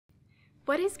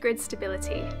What is grid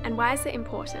stability and why is it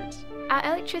important? Our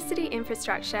electricity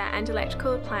infrastructure and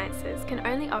electrical appliances can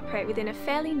only operate within a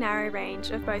fairly narrow range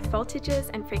of both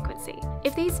voltages and frequency.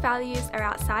 If these values are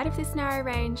outside of this narrow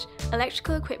range,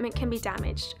 electrical equipment can be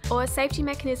damaged, or safety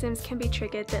mechanisms can be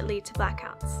triggered that lead to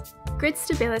blackouts. Grid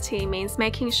stability means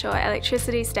making sure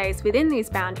electricity stays within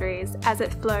these boundaries as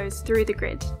it flows through the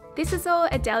grid. This is all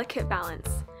a delicate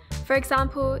balance. For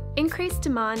example, increased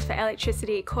demand for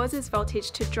electricity causes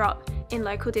voltage to drop in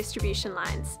local distribution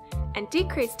lines, and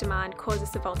decreased demand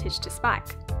causes the voltage to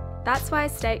spike. That's why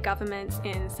state governments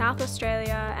in South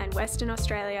Australia and Western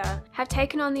Australia have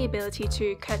taken on the ability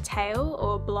to curtail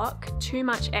or block too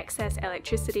much excess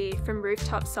electricity from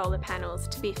rooftop solar panels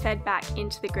to be fed back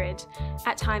into the grid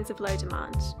at times of low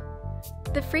demand.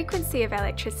 The frequency of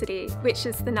electricity, which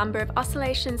is the number of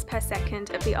oscillations per second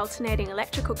of the alternating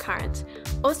electrical current,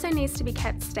 also needs to be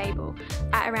kept stable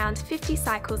at around 50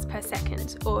 cycles per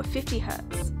second, or 50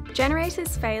 Hertz.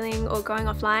 Generators failing or going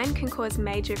offline can cause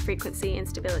major frequency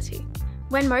instability.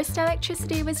 When most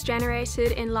electricity was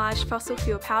generated in large fossil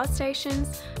fuel power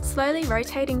stations, slowly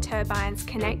rotating turbines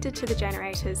connected to the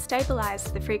generators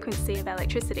stabilised the frequency of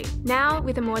electricity. Now,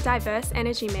 with a more diverse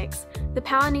energy mix, the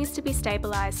power needs to be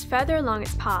stabilised further along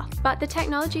its path, but the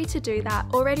technology to do that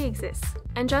already exists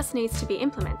and just needs to be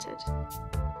implemented.